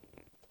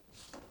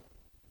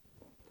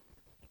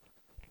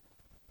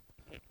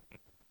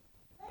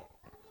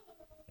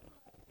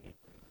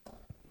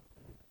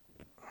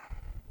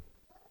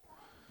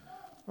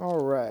All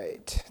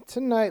right.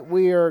 Tonight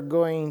we are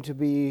going to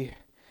be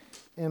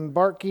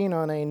embarking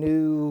on a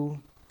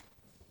new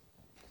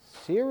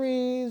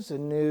series, a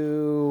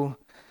new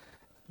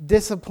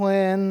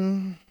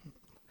discipline,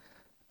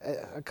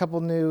 a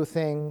couple new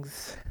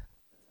things.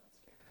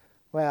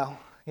 Well,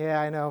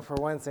 yeah, I know for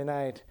Wednesday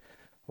night,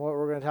 what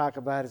we're going to talk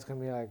about is going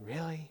to be like,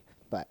 really?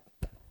 But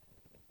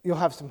you'll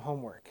have some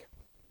homework.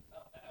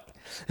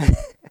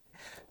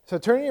 So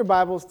turn your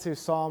Bibles to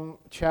Psalm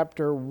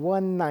chapter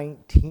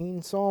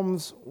 119,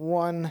 Psalms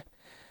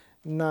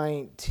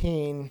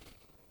 119.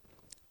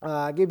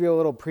 I'll give you a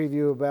little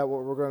preview about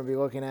what we're going to be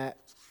looking at,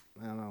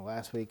 I don't know,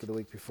 last week or the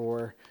week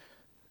before.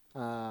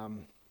 What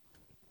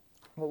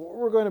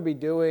we're going to be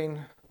doing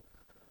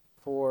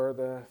for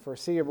the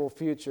foreseeable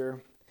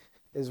future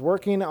is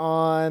working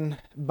on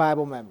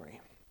Bible memory.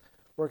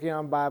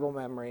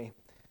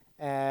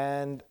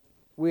 And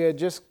we had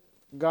just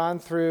gone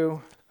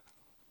through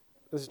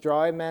this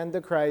Drawing Men to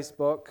Christ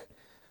book,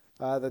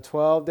 the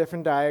 12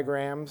 different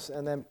diagrams,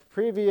 and then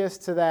previous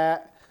to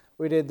that,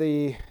 we did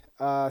the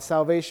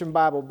Salvation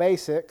Bible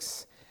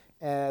Basics,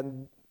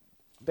 and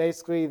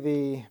basically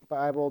the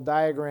Bible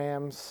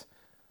diagrams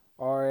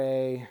are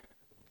a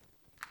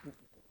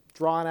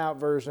drawn-out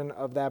version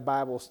of that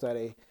Bible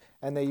study,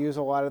 and they use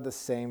a lot of the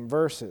same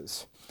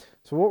verses.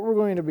 So what we're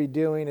going to be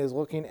doing is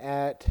looking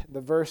at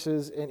the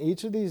verses in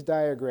each of these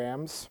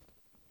diagrams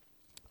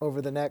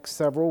over the next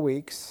several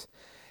weeks,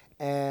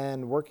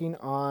 and working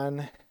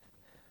on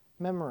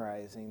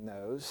memorizing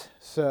those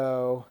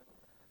so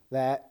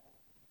that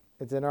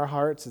it's in our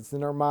hearts, it's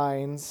in our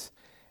minds,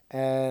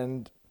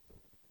 and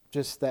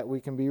just that we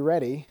can be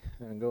ready.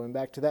 And going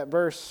back to that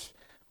verse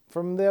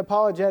from the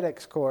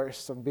apologetics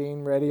course of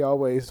being ready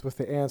always with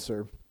the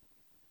answer.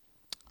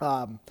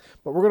 But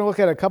we're going to look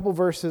at a couple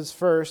verses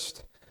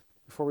first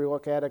before we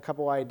look at a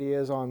couple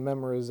ideas on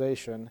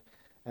memorization,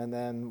 and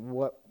then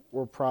what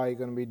we're probably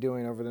going to be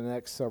doing over the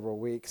next several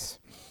weeks.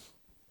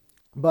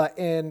 But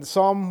in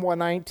Psalm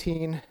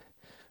 119,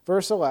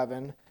 verse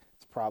 11,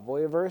 it's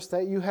probably a verse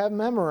that you have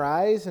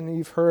memorized and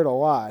you've heard a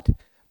lot,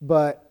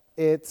 but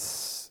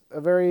it's a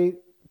very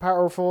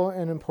powerful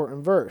and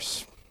important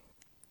verse.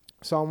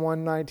 Psalm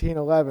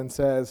 119:11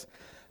 says,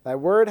 "Thy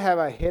word have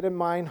I hid in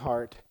mine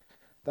heart,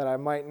 that I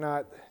might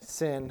not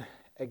sin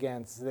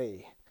against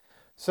thee."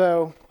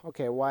 So,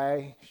 okay,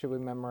 why should we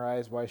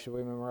memorize? Why should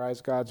we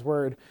memorize God's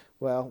word?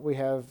 Well, we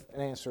have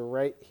an answer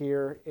right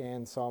here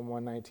in Psalm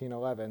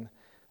 119:11.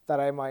 That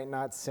I might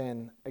not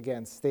sin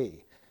against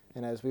thee.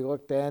 And as we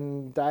looked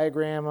in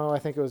diagram, I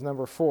think it was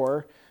number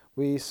 4,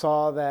 we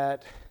saw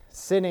that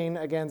sinning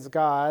against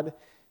God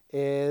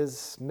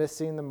is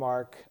missing the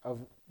mark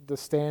of the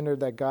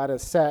standard that God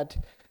has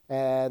set.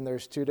 And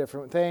there's two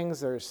different things.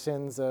 There's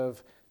sins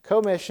of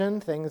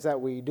commission, things that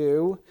we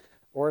do,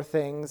 or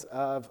things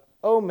of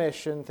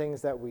omission,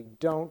 things that we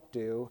don't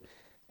do.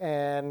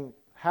 And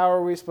how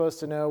are we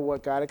supposed to know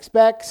what God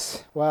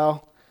expects?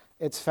 Well,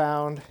 it's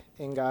found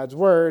in God's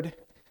word.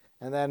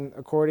 And then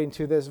according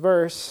to this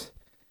verse,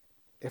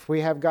 if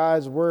we have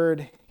God's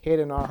word hid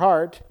in our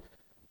heart,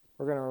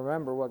 we're going to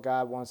remember what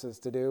God wants us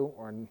to do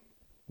or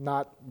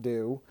not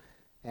do,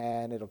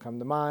 and it'll come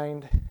to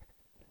mind.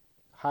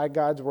 Hide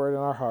God's word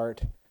in our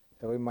heart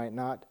that we might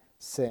not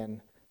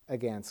sin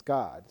against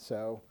God.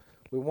 So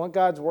we want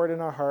God's word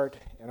in our heart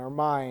and our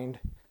mind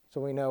so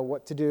we know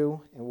what to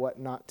do and what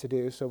not to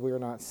do so we are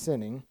not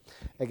sinning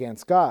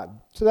against God.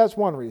 So that's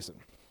one reason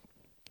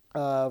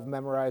of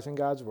memorizing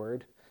God's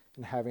word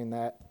and having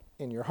that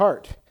in your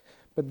heart.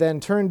 But then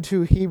turn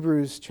to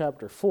Hebrews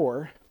chapter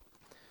 4.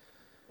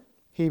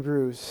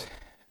 Hebrews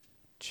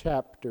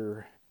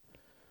chapter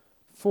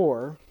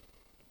 4.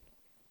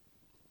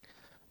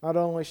 Not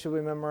only should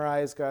we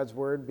memorize God's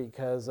word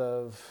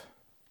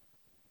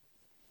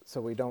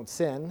so we don't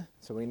sin,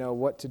 so we know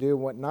what to do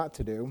and what not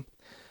to do,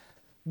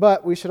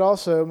 but we should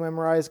also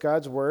memorize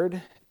God's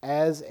word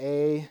as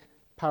a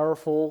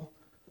powerful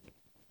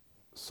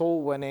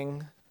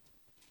soul-winning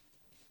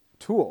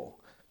tool.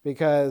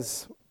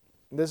 Because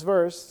this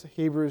verse,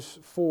 Hebrews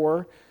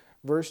 4,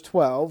 verse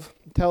 12,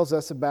 tells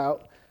us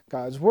about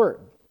God's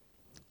word.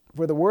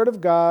 For the word of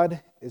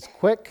God is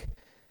quick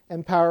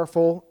and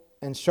powerful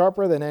and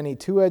sharper than any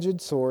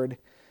two-edged sword,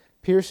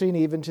 piercing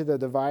even to the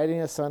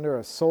dividing asunder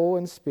of soul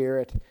and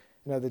spirit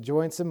and of the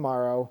joints and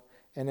marrow,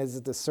 and is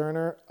a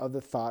discerner of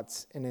the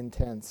thoughts and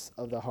intents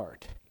of the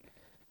heart.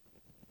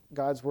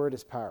 God's word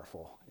is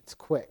powerful. It's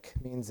quick,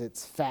 means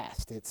it's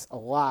fast, it's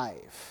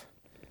alive.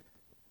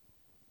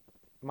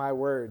 My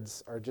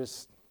words are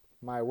just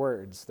my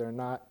words. They're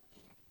not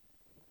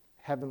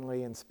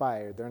heavenly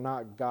inspired. They're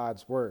not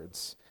God's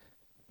words.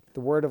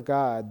 The Word of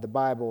God, the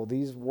Bible,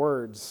 these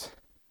words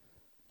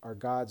are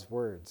God's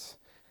words.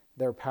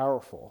 They're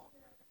powerful.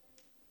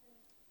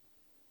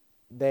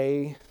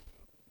 They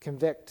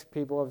convict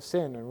people of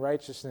sin and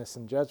righteousness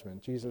and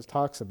judgment. Jesus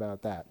talks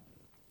about that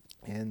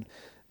in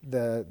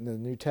the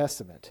New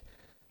Testament.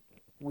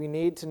 We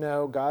need to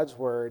know God's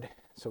Word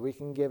so we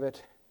can give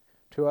it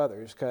to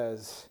others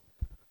because,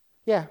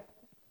 yeah,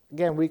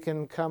 again, we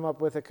can come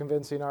up with a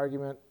convincing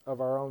argument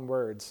of our own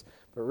words.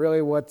 But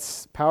really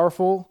what's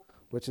powerful,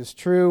 which is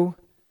true,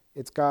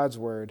 it's God's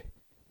word.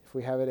 If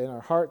we have it in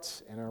our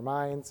hearts, in our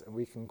minds, and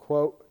we can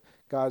quote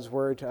God's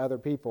word to other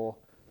people,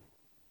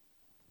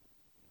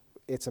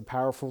 it's a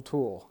powerful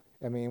tool.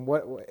 I mean,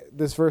 what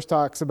this verse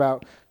talks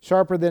about,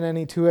 sharper than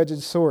any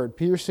two-edged sword,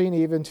 piercing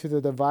even to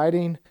the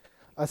dividing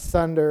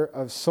asunder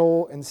of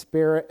soul and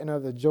spirit and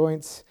of the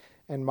joints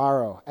and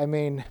marrow. I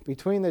mean,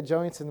 between the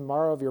joints and the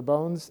marrow of your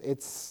bones,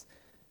 it's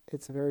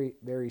very,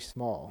 very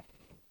small.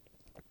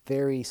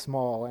 Very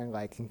small, and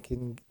like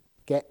can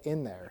get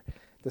in there.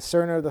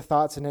 Discerner of the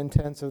thoughts and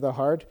intents of the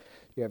heart.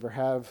 You ever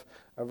have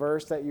a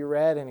verse that you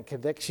read and it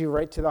convicts you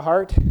right to the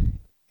heart?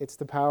 It's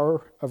the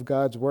power of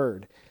God's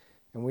word.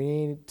 And we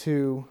need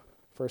to,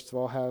 first of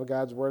all, have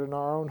God's word in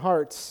our own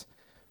hearts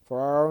for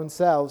our own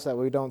selves that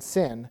we don't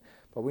sin.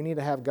 But we need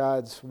to have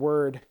God's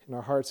word in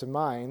our hearts and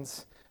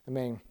minds. I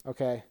mean,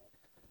 okay,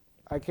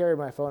 I carry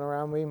my phone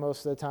around me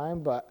most of the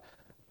time, but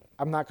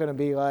I'm not going to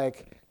be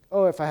like,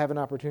 oh, if I have an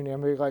opportunity,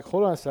 I'm going to be like,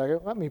 hold on a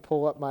second, let me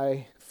pull up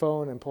my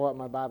phone and pull up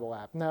my Bible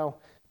app. No,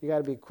 you got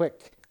to be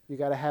quick. You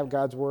got to have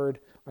God's word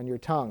on your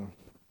tongue.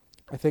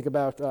 I think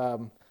about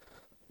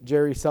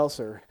Jerry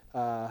Seltzer.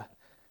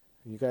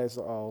 You guys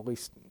all at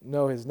least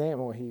know his name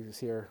when he was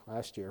here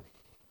last year.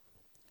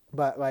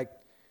 But like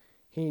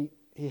he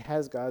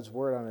has God's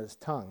word on his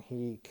tongue.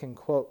 He can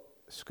quote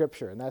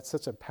scripture, and that's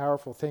such a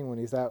powerful thing when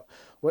he's out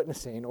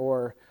witnessing.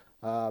 Or,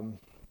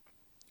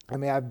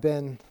 I've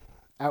been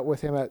out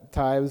with him at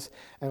times,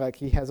 and like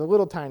he has a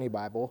little tiny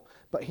Bible,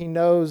 but he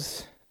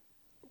knows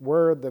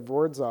where the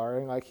words are,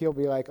 and like he'll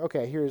be like,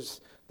 okay,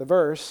 here's the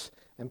verse,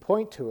 and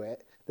point to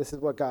it. This is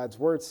what God's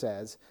word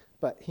says.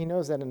 But he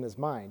knows that in his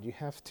mind. You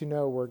have to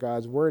know where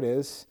God's word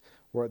is,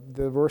 where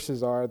the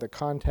verses are, the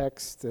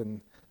context,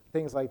 and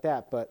things like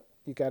that. But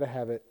you got to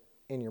have it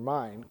in your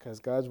mind because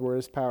God's word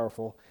is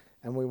powerful,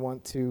 and we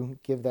want to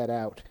give that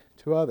out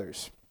to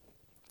others.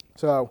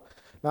 So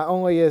not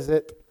only is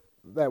it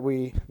that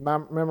we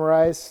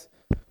memorize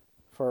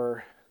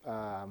for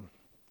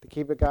to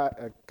keep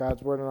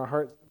God's word in our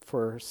heart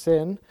for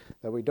sin,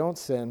 that we don't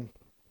sin,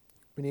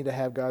 we need to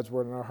have God's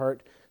word in our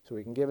heart so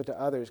we can give it to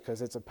others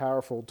because it's a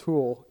powerful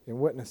tool in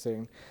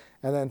witnessing.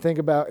 And then think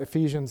about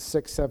Ephesians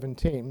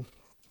 6:17.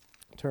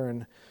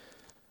 Turn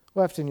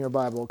left in your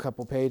Bible a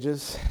couple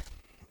pages.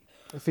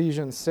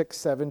 Ephesians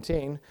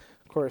 6:17.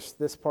 Of course,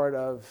 this part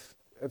of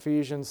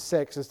Ephesians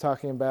 6 is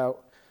talking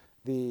about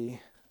the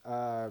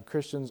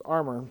Christian's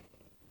armor.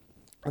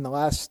 And the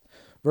last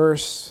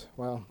verse,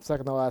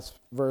 second to last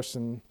verse,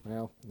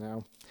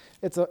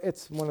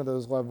 it's one of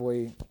those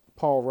lovely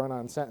Paul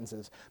run-on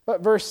sentences.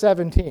 But verse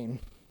 17,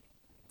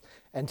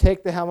 and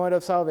take the helmet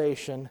of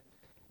salvation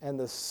and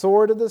the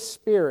sword of the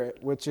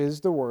Spirit, which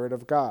is the word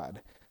of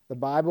God. The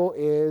Bible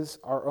is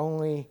our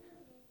only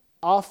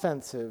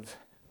offensive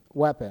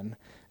weapon.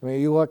 I mean,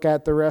 you look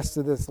at the rest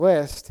of this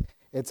list,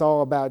 it's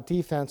all about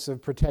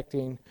defensive,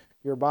 protecting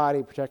your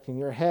body, protecting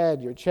your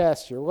head, your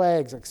chest, your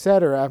legs,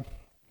 etc.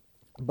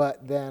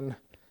 But then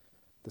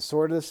the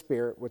sword of the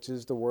Spirit, which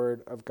is the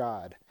word of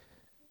God.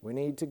 We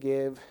need to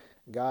give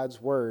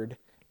God's word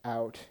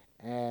out,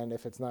 and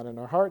if it's not in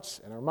our hearts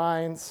and our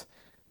minds,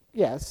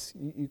 yes,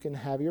 you can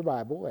have your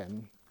Bible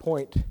and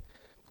point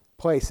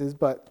places,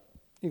 but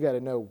you got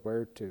to know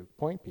where to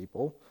point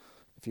people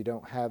if you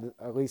don't have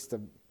at least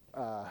the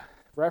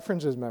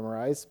references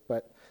memorized.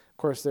 But of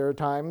course, there are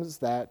times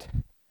that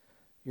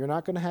you're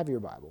not going to have your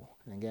Bible.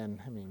 And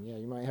again,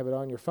 you might have it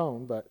on your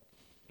phone, but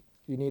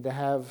you need to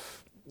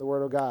have the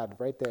Word of God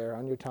right there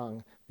on your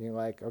tongue, being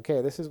like,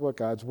 okay, this is what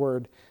God's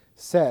Word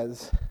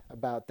says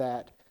about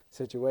that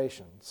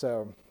situation.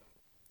 So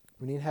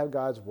we need to have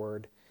God's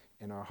Word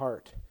in our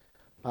heart.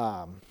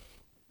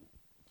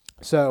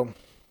 So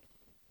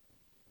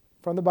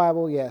from the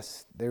Bible,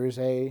 yes, there is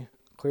a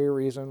clear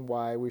reason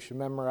why we should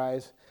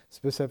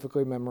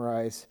specifically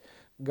memorize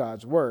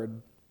God's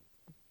Word.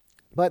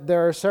 But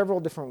there are several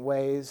different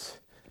ways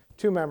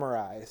to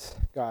memorize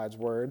God's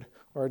Word,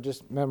 or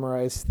just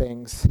memorize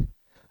things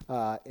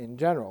in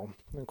general.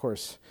 And of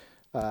course,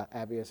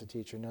 Abby, as a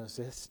teacher, knows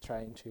this,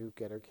 trying to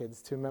get her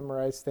kids to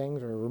memorize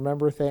things or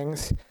remember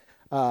things.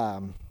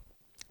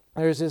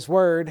 There's this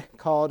word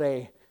called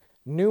a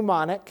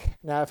mnemonic.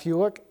 Now, if you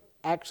look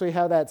actually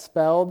how that's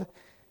spelled,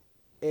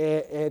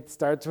 it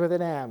starts with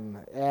an M.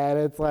 And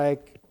it's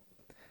like,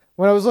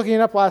 when I was looking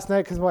it up last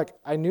night, because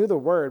I knew the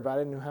word, but I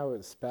didn't know how it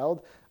was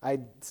spelled, I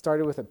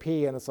started with a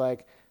P, and it's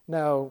like,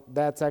 no,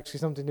 that's actually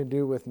something to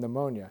do with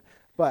pneumonia.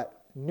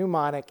 But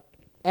mnemonic,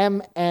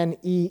 Mnemonic.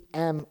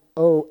 And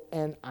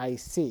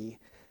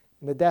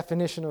the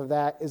definition of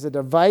that is a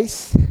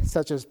device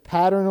such as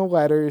pattern of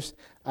letters,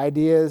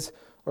 ideas,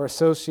 or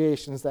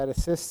associations that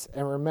assists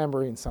in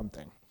remembering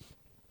something.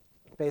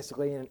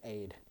 Basically an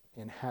aid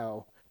in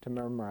how to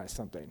memorize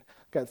something.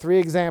 Got 3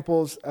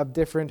 examples of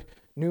different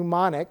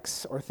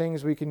mnemonics, or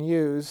things we can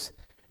use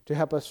to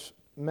help us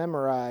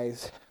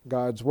memorize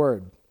God's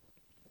Word.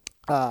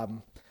 I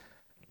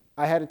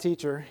had a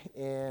teacher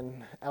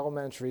in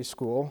elementary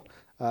school.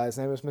 His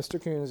name was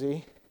Mr.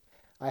 Coonsey.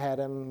 I had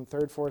him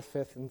 3rd, 4th,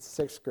 5th, and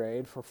 6th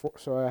grade,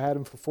 so I had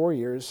him for 4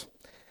 years.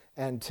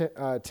 And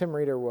Tim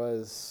Reeder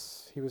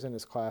was in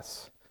his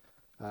class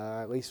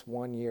at least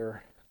 1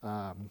 year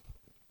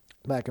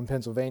back in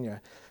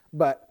Pennsylvania.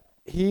 But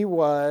he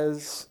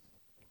was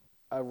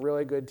a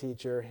really good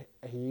teacher.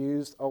 He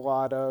used a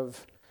lot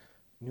of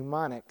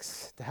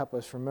mnemonics to help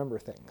us remember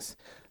things.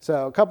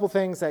 So a couple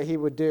things that he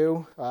would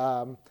do,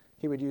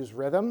 he would use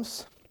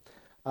rhythms.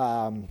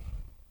 And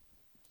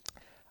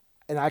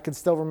I can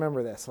still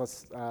remember this.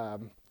 Let's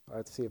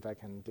see if I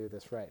can do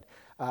this right.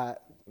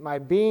 My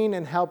being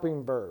and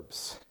helping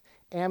verbs.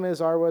 Am,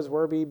 is, are, was,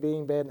 were, be,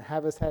 being, been,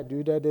 have, is, had,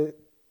 do,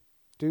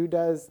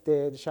 does,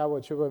 did, shall,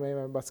 would, should, would, may,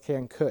 must,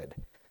 can, could.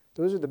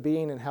 Those are the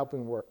being and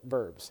helping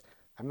verbs.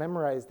 I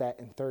memorized that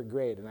in 3rd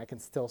grade, and I can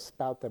still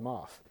spout them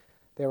off.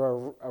 They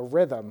were a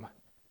rhythm,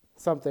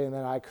 something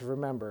that I could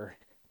remember,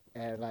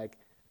 and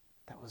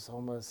that was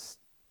almost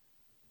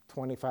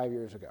 25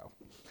 years ago.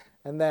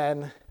 And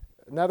then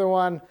another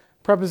one,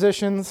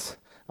 prepositions.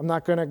 I'm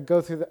not going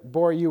to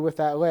bore you with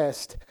that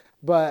list,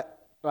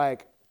 but I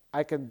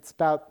could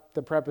spout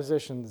the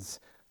prepositions,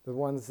 the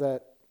ones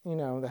that,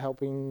 the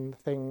helping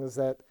things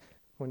that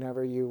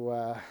whenever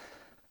you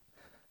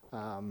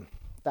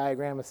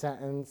diagram a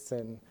sentence,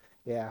 and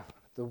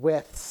the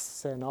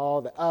withs and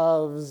all the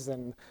ofs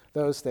and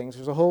those things.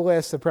 There's a whole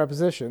list of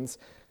prepositions,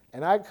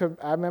 and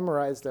I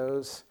memorized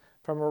those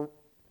from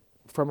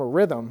a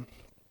rhythm,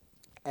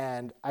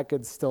 and I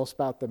could still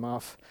spout them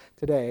off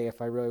today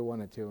if I really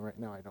wanted to. Right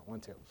now I don't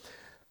want to.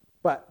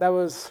 But that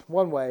was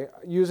one way,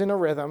 using a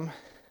rhythm,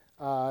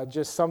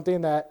 just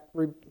something that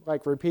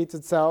repeats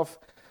itself,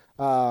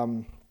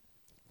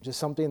 just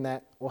something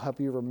that will help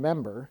you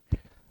remember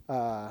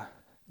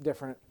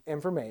different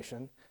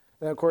information.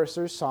 Then, of course,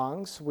 there's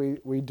songs.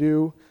 We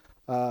do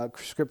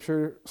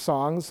scripture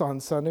songs on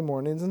Sunday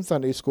mornings in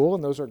Sunday school,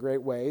 and those are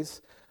great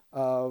ways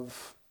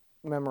of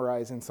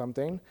memorizing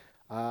something.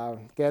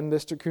 Again,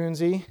 Mr.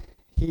 Coonsey,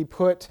 he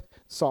put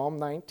Psalm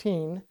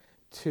 19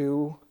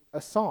 to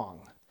a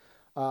song.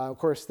 Of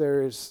course,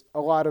 there's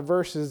a lot of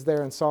verses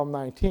there in Psalm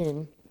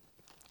 19,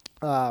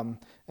 and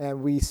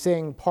we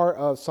sing part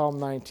of Psalm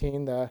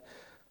 19, the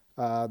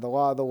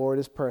law of the Lord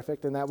is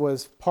perfect, and that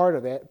was part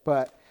of it,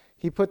 but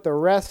he put the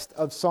rest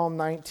of Psalm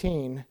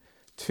 19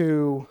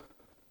 to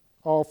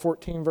all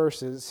 14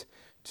 verses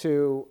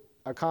to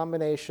a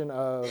combination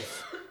of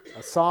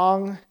a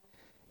song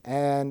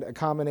and a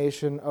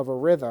combination of a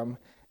rhythm.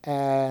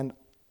 And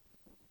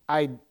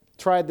I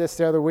tried this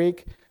the other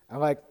week,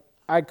 and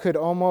I could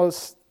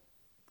almost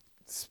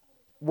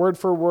word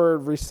for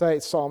word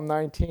recite Psalm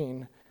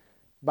 19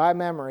 by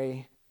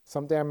memory,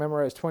 something I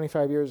memorized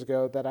 25 years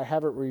ago that I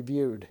haven't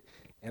reviewed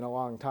in a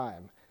long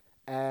time.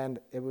 And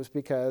it was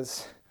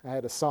because I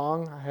had a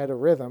song, I had a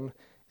rhythm,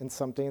 and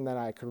something that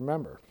I could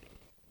remember.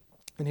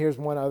 And here's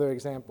one other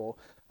example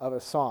of a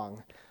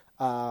song.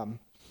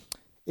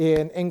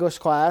 In English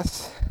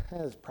class, it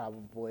was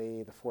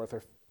probably the fourth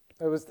or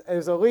it was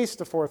at least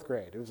the 4th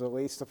grade. It was at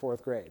least the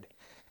 4th grade.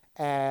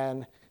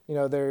 And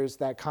there's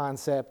that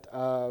concept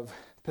of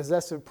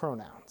possessive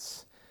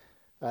pronouns.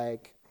 Of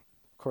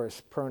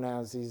course,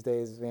 pronouns these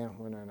days, we're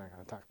not going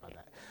to talk about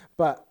that.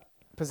 But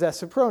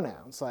possessive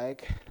pronouns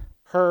like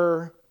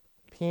her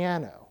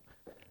piano.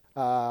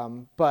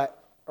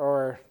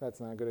 Or that's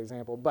not a good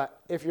example,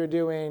 but if you're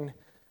doing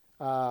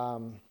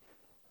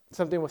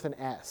something with an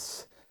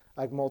S,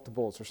 like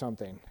multiples or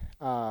something,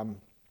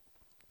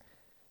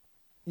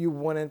 you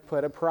wouldn't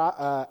put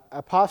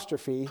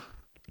apostrophe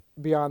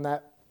beyond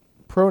that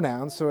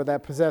pronoun, so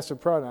that possessive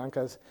pronoun,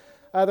 because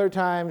other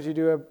times you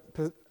do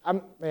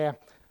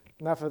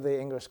enough of the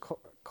English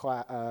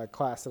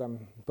class that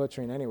I'm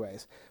butchering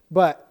anyways,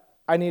 but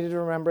I needed to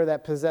remember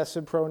that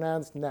possessive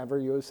pronouns never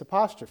use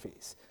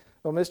apostrophes.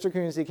 Well, Mr.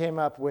 Coonsey came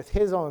up with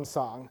his own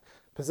song.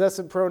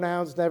 Possessive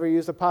pronouns never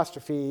use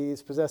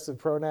apostrophes. Possessive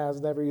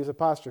pronouns never use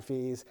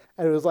apostrophes.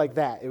 And it was like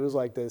that. It was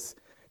like this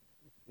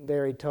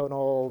very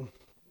tonal,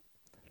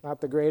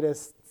 not the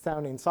greatest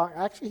sounding song.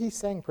 Actually, he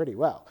sang pretty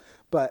well.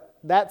 But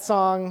that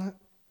song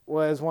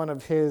was one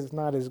of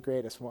not his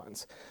greatest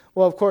ones.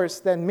 Well, of course,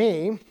 then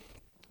me,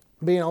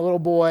 being a little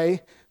boy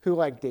who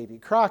liked Davy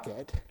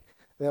Crockett,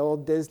 the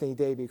old Disney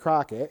Davy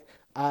Crockett,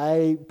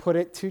 I put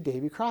it to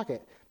Davy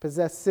Crockett.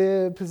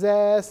 Possessive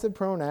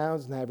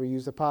pronouns never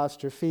use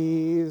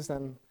apostrophes.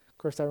 And of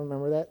course, I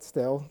remember that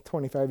still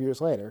 25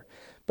 years later.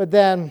 But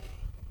then,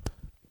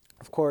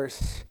 of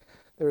course,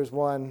 there was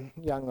one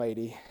young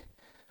lady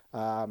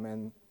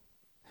and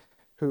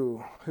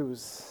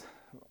who's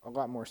a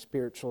lot more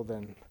spiritual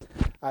than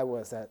I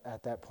was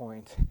at that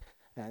point.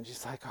 And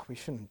she's like, we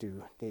shouldn't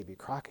do Davy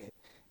Crockett.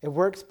 It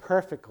works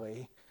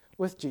perfectly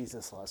with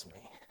Jesus Loves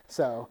Me.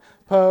 So,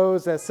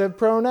 possessive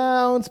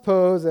pronouns,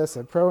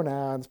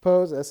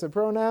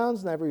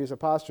 never use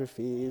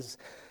apostrophes.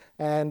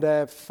 And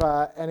if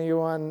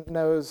anyone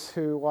knows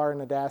who Laura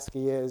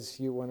Nadasky is,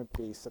 you wouldn't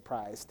be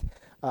surprised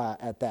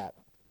at that.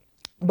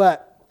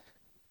 But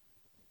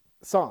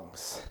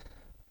songs,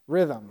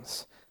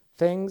 rhythms,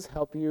 things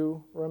help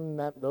you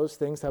remember. Those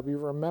things help you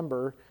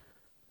remember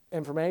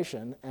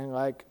information. And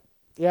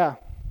yeah,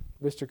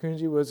 Mr.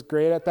 Kunji was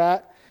great at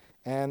that,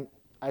 and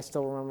I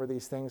still remember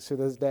these things to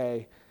this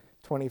day,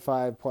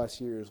 25 plus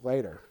years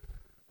later.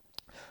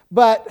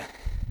 But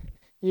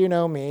you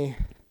know me,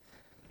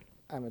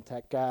 I'm a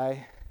tech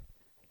guy,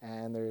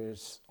 and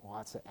there's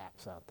lots of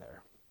apps out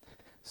there.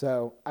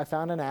 So I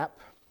found an app.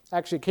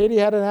 Actually, Katie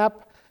had an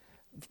app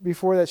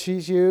before that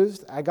she's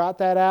used. I got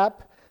that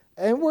app,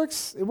 and it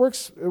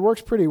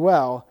works pretty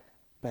well.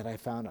 But I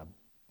found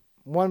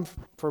one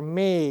for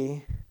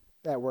me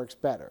that works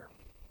better.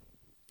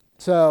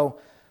 So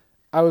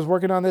I was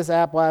working on this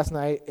app last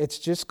night. It's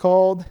just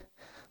called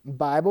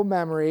Bible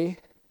Memory.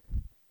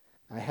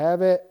 I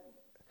have it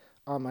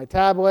on my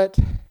tablet,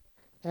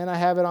 and I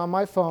have it on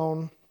my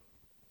phone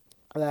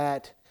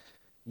that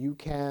you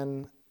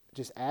can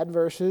just add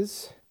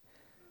verses,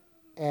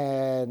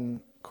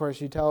 and of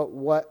course you tell it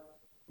what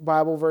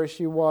Bible verse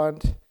you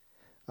want,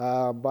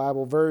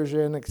 Bible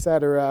version,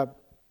 etc.,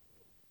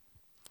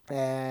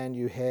 and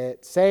you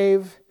hit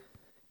save,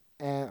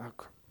 and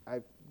I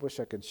wish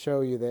I could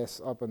show you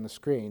this up on the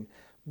screen,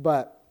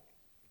 but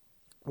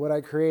what I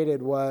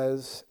created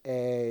was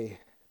a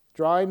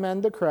Drawing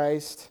Men to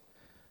Christ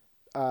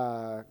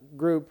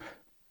group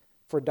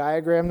for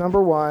diagram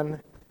number 1,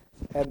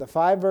 and the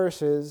 5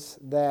 verses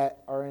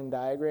that are in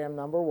diagram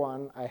number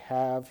 1 I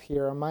have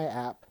here on my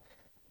app,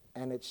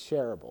 and it's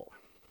shareable.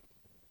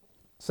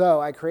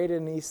 So I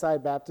created an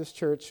Eastside Baptist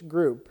Church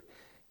group.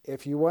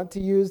 If you want to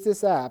use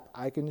this app,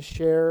 I can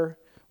share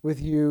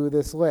with you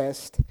this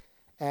list,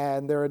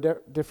 and there are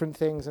different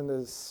things in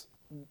this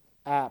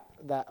app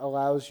that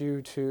allows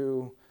you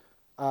to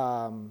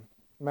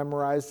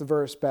memorize the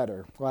verse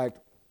better. Like,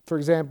 for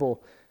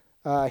example,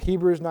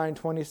 Hebrews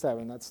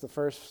 9:27, that's the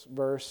first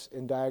verse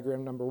in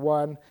diagram number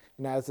 1.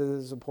 And as it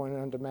is appointed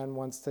unto men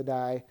once to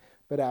die,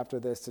 but after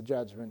this the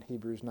judgment,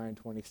 Hebrews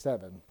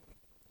 9:27.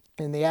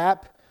 In the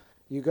app,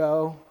 you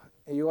go,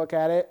 you look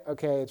at it,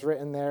 okay, it's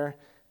written there,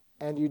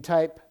 and you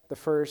type the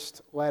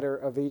first letter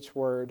of each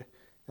word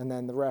and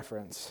then the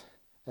reference.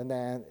 And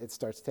then it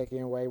starts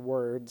taking away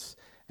words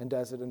and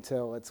does it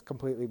until it's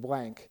completely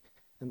blank.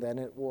 And then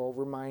it will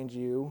remind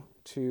you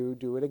to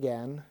do it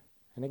again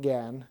and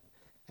again.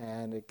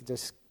 And it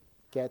just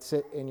gets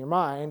it in your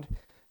mind.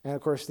 And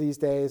of course, these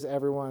days,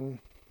 everyone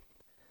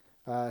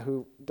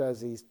who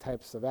does these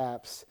types of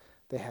apps,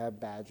 they have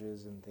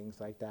badges and things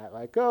like that.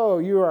 Like, oh,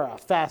 you are a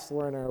fast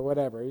learner or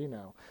whatever,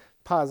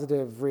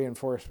 positive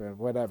reinforcement,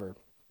 whatever.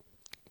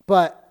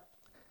 But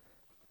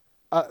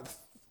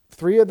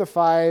 3 of the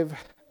 5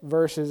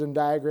 verses in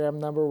diagram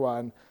number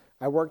 1,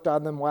 I worked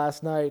on them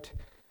last night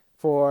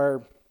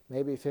for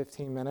maybe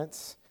 15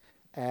 minutes,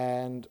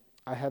 and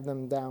I have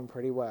them down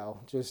pretty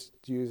well just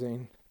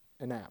using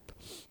an app.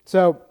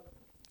 So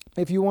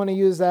if you want to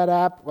use that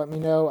app, let me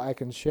know. I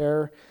can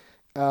share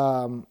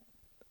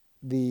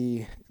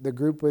the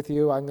group with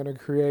you. I'm going to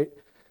create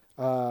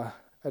one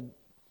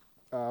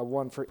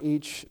for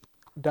each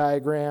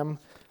diagram,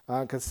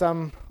 because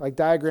some, like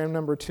diagram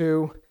number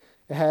 2,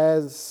 it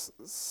has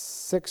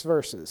 6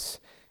 verses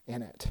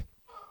in it.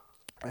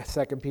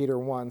 2 Peter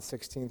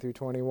 1:16 through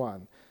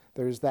 21.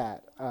 There's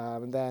that.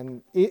 And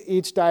then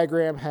each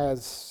diagram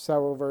has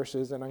several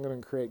verses, and I'm going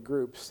to create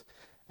groups.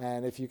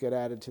 And if you get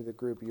added to the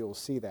group, you'll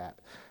see that.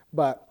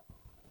 But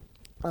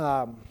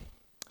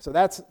so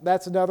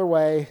that's another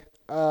way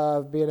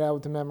of being able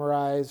to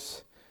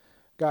memorize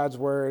God's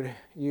Word.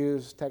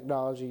 Use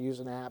technology, use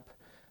an app.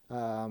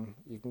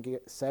 You can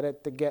set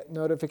it to get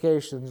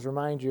notifications,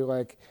 remind you,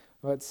 like,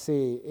 let's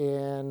see,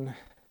 in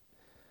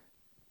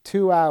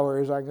 2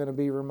 hours, I'm going to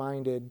be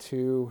reminded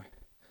to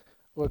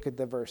look at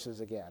the verses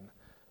again.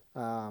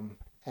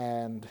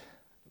 And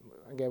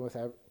again,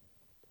 without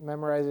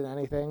memorizing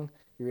anything,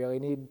 you really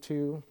need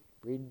to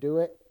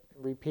redo it,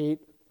 repeat,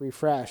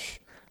 refresh.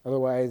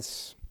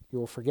 Otherwise, you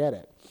will forget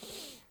it.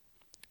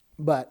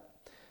 But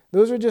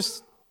those are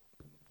just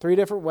 3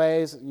 different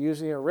ways,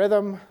 using a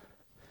rhythm,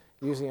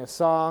 using a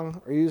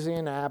song, or using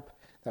an app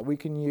that we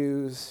can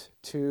use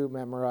to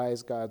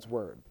memorize God's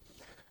Word.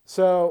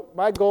 So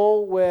my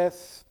goal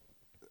with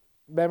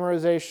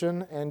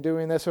memorization and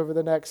doing this over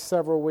the next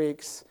several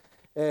weeks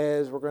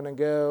is we're going to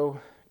go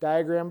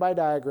diagram by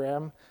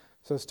diagram.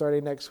 So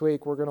starting next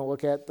week, we're going to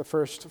look at the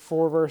first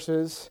 4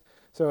 verses.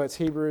 So it's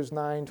Hebrews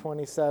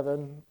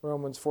 9:27,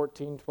 Romans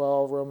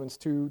 14:12, Romans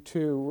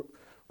 2:2,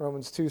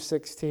 Romans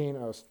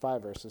 2:16,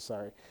 5 verses,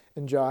 sorry,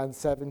 and John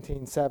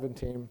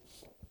 17:17.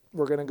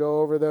 We're going to go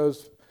over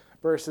those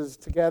verses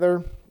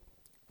together.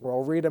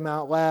 We'll read them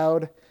out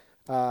loud.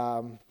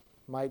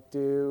 Might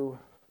do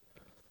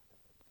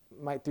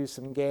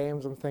some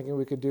games. I'm thinking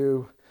we could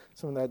do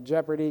some of that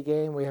Jeopardy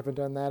game. We haven't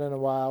done that in a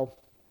while.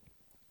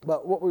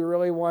 But what we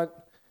really want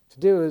to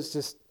do is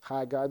just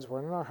hide God's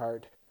Word in our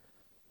heart.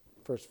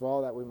 First of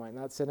all, that we might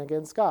not sin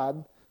against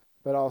God,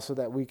 but also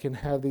that we can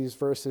have these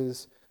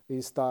verses,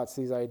 these thoughts,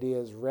 these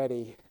ideas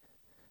ready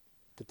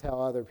to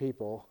tell other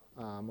people.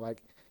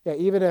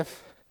 Even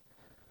if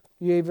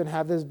you even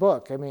have this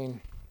book, you're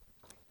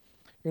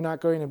not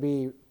going to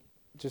be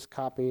just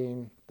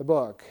copying the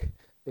book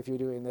if you're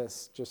doing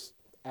this just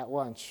at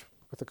lunch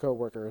with a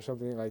coworker or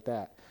something like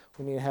that.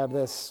 We need to have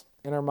this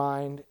in our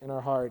mind, in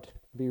our heart,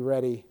 be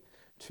ready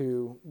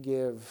to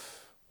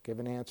give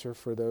an answer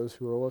for those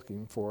who are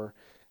looking for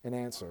an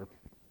answer.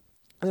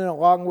 And then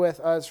along with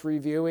us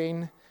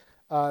reviewing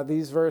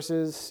these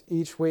verses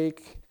each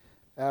week,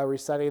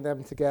 reciting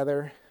them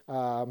together,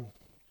 we're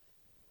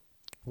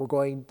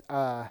going,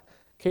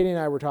 Katie and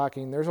I were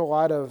talking, there's a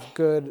lot of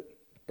good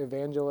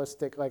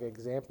evangelistic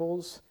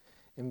examples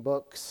in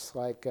books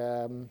like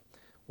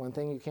One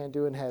Thing You Can't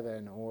Do in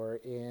Heaven or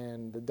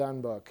in the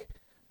Dunn book.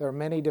 There are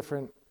many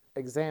different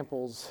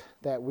examples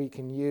that we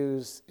can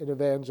use in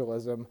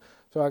evangelism.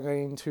 So I'm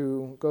going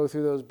to go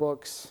through those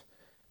books,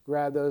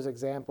 grab those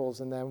examples,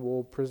 and then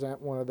we'll present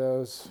one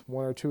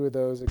or two of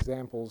those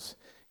examples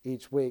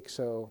each week.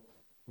 So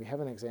we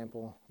have an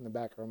example in the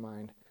back of our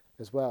mind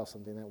as well,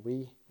 something that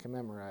we can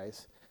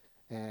memorize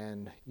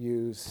and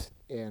use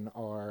in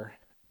our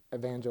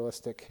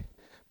evangelistic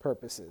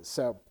purposes.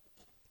 So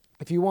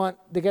if you want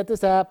to get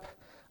this app,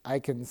 I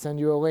can send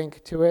you a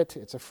link to it.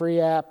 It's a free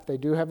app. They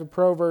do have a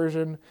pro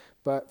version,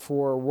 but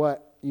for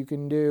what you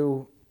can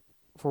do,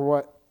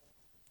 you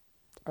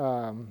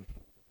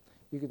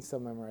can still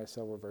memorize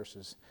several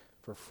verses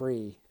for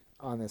free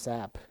on this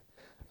app.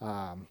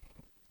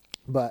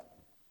 But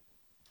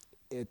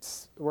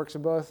it works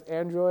in both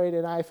Android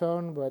and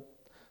iPhone, but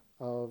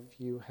all of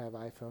you have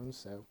iPhones,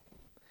 so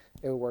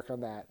it will work on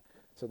that.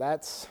 So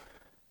that's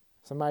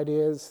some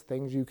ideas,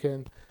 things you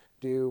can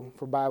do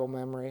for Bible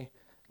memory.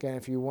 Again,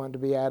 if you want to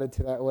be added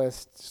to that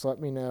list, just let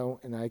me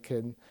know, and I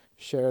can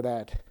share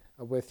that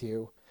with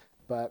you.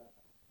 But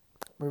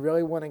we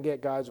really want to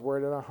get God's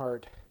word in our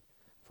heart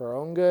for our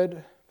own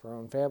good, for our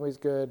own family's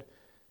good,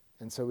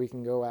 and so we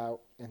can go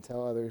out and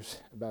tell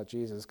others about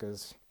Jesus,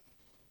 because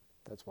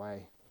that's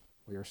why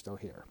we are still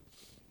here.